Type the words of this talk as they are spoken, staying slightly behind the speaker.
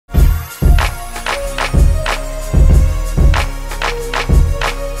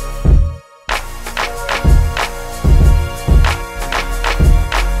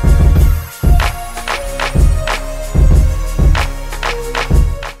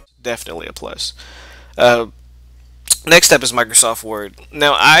definitely a plus. Uh, Next up is Microsoft Word.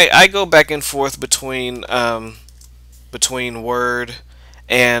 Now I go back and forth between Word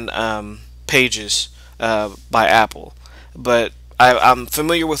and Pages by Apple, but I'm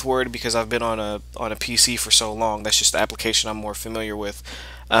familiar with Word because I've been on a PC for so long. That's just the application I'm more familiar with.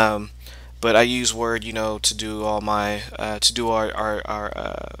 Um, but I use Word, to do all my to do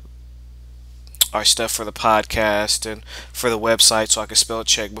our stuff for the podcast and for the website, so I can spell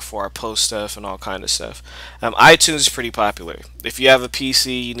check before I post stuff and all kind of stuff. iTunes is pretty popular. If you have a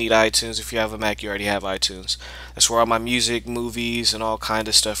PC, you need iTunes. If you have a Mac, you already have iTunes. That's where all my music, movies, and all kind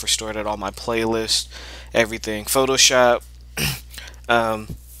of stuff are stored, at all my playlists, everything. Photoshop. um,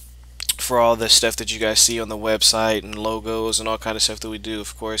 for all the stuff that you guys see on the website and logos and all kind of stuff that we do.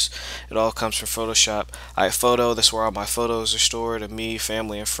 Of course, it all comes from Photoshop. iPhoto, that's where all my photos are stored of me,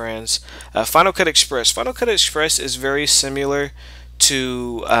 family, and friends. Final Cut Express. Final Cut Express is very similar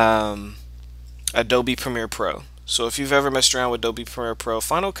to Adobe Premiere Pro. So if you've ever messed around with Adobe Premiere Pro,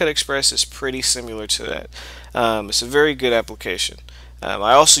 Final Cut Express is pretty similar to that. It's a very good application.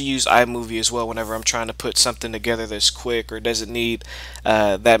 I also use iMovie as well whenever I'm trying to put something together that's quick or doesn't need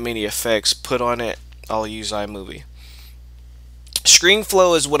that many effects put on it. I'll use iMovie.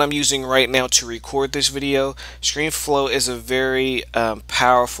 ScreenFlow is what I'm using right now to record this video. ScreenFlow is a very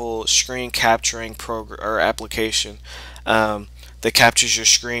powerful screen capturing program or application that captures your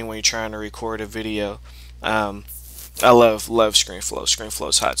screen when you're trying to record a video. I love ScreenFlow. ScreenFlow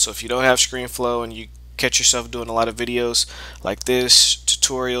is hot. So if you don't have ScreenFlow and you catch yourself doing a lot of videos like this,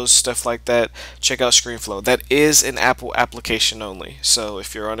 tutorials, stuff like that, check out ScreenFlow. That is an Apple application only. So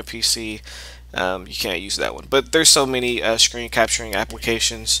if you're on a PC, you can't use that one. But there's so many screen capturing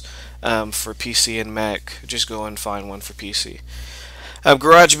applications for PC and Mac. Just go and find one for PC.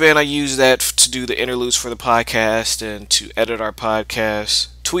 GarageBand, I use that to do the interludes for the podcast and to edit our podcast.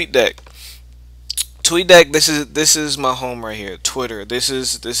 TweetDeck. TweetDeck, this is my home right here. Twitter. This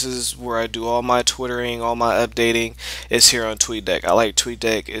is where I do all my twittering, all my updating is here on TweetDeck. I like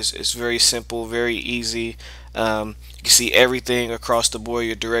TweetDeck. It's very simple, very easy. You can see everything across the board,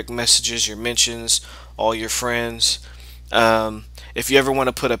 your direct messages, your mentions, all your friends. If you ever want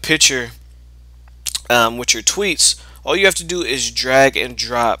to put a picture with your tweets, all you have to do is drag and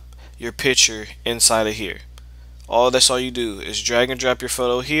drop your picture inside of here. That's all you do is drag and drop your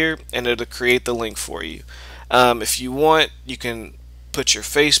photo here, and it'll create the link for you. If you want, you can put your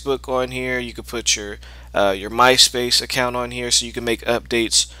Facebook on here. You can put your MySpace account on here, so you can make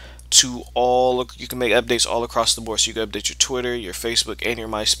updates to all. You can make updates all across the board. So you can update your Twitter, your Facebook, and your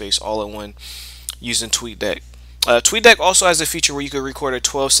MySpace all in one using TweetDeck. TweetDeck also has a feature where you can record a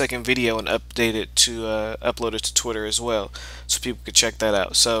 12-second video and upload it to Twitter as well, so people could check that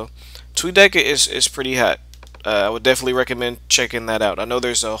out. So TweetDeck is pretty hot. I would definitely recommend checking that out. I know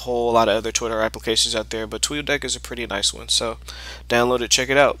there's a whole lot of other Twitter applications out there, but TweetDeck is a pretty nice one. So download it, check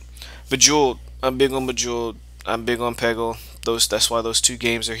it out. Bejeweled. I'm big on Bejeweled. I'm big on Peggle. That's why those two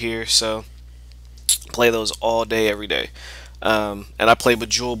games are here. So play those all day, every day. And I play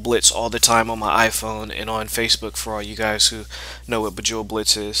Bejeweled Blitz all the time on my iPhone and on Facebook for all you guys who know what Bejeweled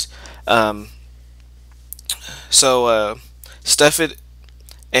Blitz is. Stuff it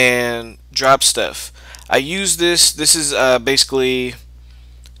and drop stuff. I use this. This is basically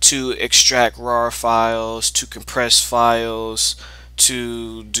to extract RAR files, to compress files,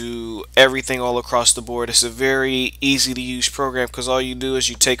 to do everything all across the board. It's a very easy to use program because all you do is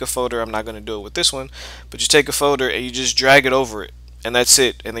you take a folder. I'm not going to do it with this one, but you take a folder and you just drag it over it, and that's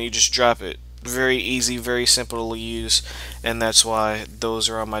it. And then you just drop it. Very easy, very simple to use, and that's why those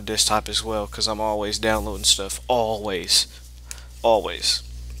are on my desktop as well, because I'm always downloading stuff. Always.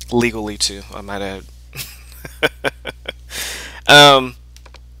 Legally too, I might add.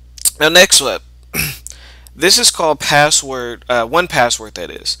 Now next up, this is called password. 1Password, that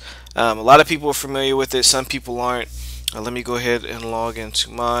is. A lot of people are familiar with it. Some people aren't. Let me go ahead and log into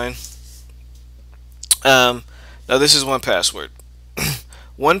mine. Now this is 1Password.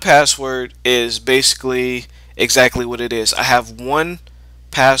 1Password is basically exactly what it is. I have one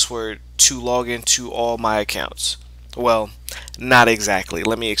password to log into all my accounts. Well, not exactly.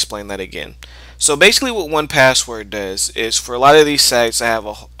 Let me explain that again. So basically what 1Password does is, for a lot of these sites I have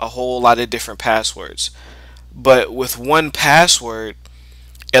a whole lot of different passwords, but with 1Password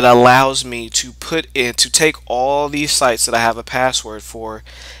it allows me to take all these sites that I have a password for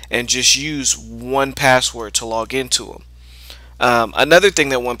and just use 1Password to log into them. Another thing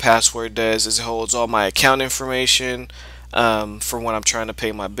that 1Password does is it holds all my account information for when I'm trying to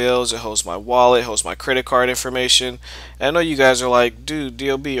pay my bills. It holds my wallet, it holds my credit card information. And I know you guys are like, dude,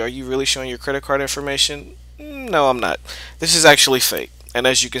 DLB, are you really showing your credit card information? No, I'm not. This is actually fake. and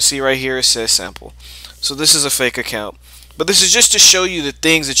as you can see right here, it says sample. So this is a fake account, but this is just to show you the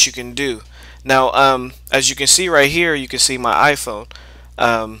things that you can do. Now, as you can see right here, you can see my iPhone.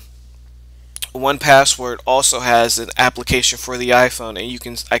 1Password also has an application for the iPhone,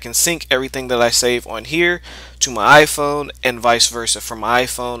 and I can sync everything that I save on here to my iPhone, and vice versa from my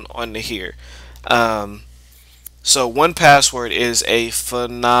iPhone onto here. So 1Password is a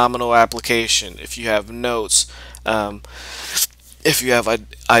phenomenal application if you have notes, if you have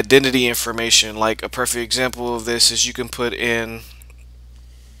identity information. Like a perfect example of this is you can put in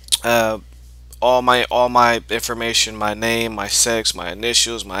all my information, my name, my sex, my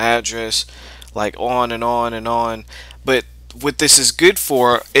initials, my address, like on and on and on. But what this is good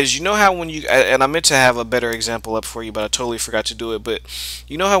for is, you know how when you, and I meant to have a better example up for you, but I totally forgot to do it, but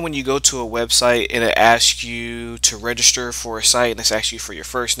you know how when you go to a website and it asks you to register for a site, and it's asks you for your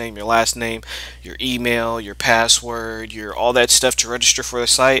first name, your last name, your email, your password, your all that stuff to register for the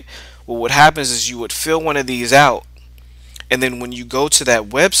site? Well, what happens is you would fill one of these out, and then when you go to that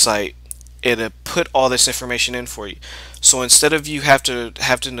website, it'll put all this information in for you. So instead of you have to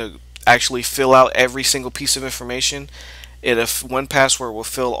actually fill out every single piece of information, if 1Password will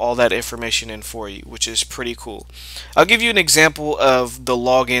fill all that information in for you, which is pretty cool. I'll give you an example of the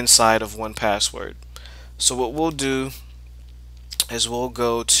login side of 1Password. So what we'll do is we'll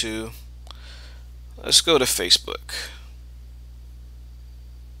go to, let's go to Facebook.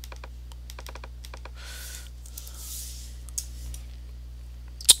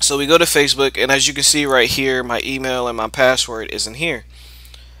 So we go to Facebook, and as you can see right here, my email and my password isn't here.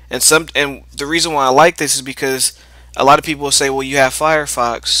 And the reason why I like this is because a lot of people will say, well, you have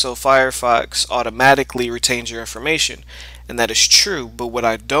Firefox, so Firefox automatically retains your information. And that is true, but what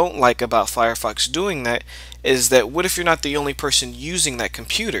I don't like about Firefox doing that is that what if you're not the only person using that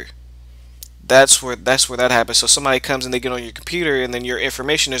computer? That's where that happens. So somebody comes and they get on your computer, and then your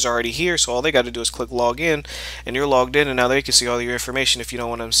information is already here, so all they got to do is click log in, and you're logged in, and now they can see all your information if you don't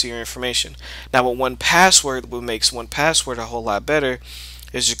want them to see your information. Now what makes 1Password a whole lot better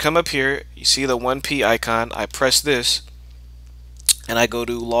is you come up here, you see the 1P icon, I press this, and I go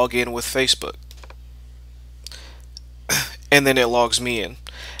to log in with Facebook, and then it logs me in.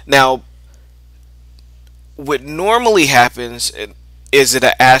 Now what normally happens is it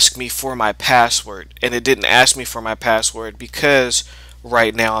asked me for my password, and it didn't ask me for my password because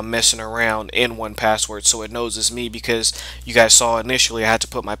right now I'm messing around in 1Password, so it knows it's me, because you guys saw initially I had to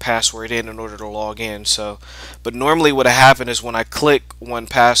put my password in order to log in. So, but normally what happened is when I click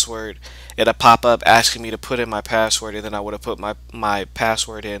 1Password, it'll pop up asking me to put in my password, and then I would have put my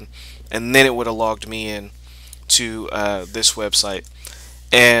password in, and then it would have logged me in to this website.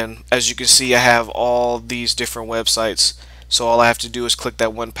 And as you can see, I have all these different websites. So all I have to do is click that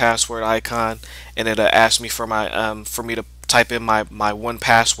 1Password icon, and it'll ask me for my for me to type in my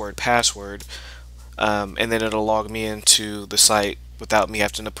 1Password password, and then it'll log me into the site without me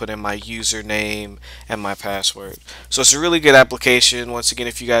having to put in my username and my password. So it's a really good application. Once again,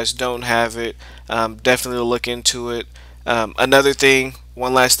 if you guys don't have it, definitely look into it. Another thing,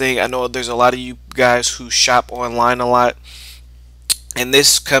 one last thing, I know there's a lot of you guys who shop online a lot, and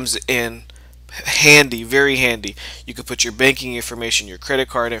this comes in handy, very handy. You can put your banking information, your credit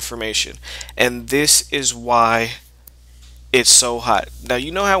card information, and this is why it's so hot. Now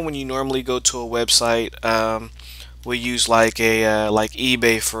you know how when you normally go to a website, we'll use like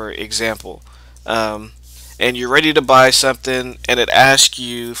eBay for example, and you're ready to buy something and it asks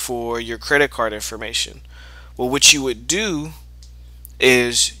you for your credit card information. Well, what you would do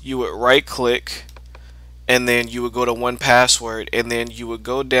is you would right click, and then you would go to 1Password, and then you would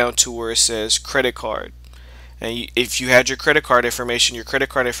go down to where it says credit card, and if you had your credit card information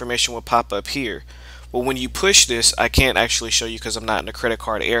would pop up here. Well, when you push this, I can't actually show you because I'm not in the credit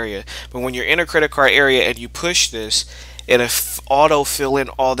card area, but when you're in a credit card area and you push this, it'll auto fill in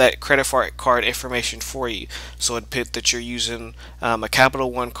all that credit card information for you. So it put that you're using a Capital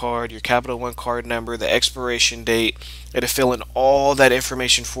One card, your Capital One card number, the expiration date. It'll fill in all that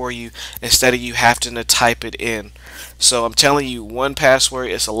information for you instead of you having to type it in. So I'm telling you, 1Password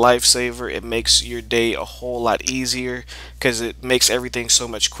is a lifesaver. It makes your day a whole lot easier because it makes everything so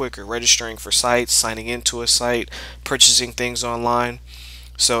much quicker. Registering for sites, signing into a site, purchasing things online.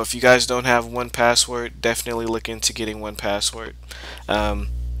 So if you guys don't have 1Password, definitely look into getting 1Password.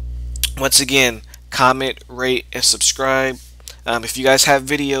 Once again, comment, rate, and subscribe. If you guys have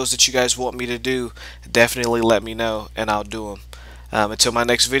videos that you guys want me to do, definitely let me know and I'll do them. Until my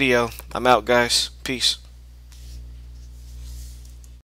next video, I'm out, guys. Peace.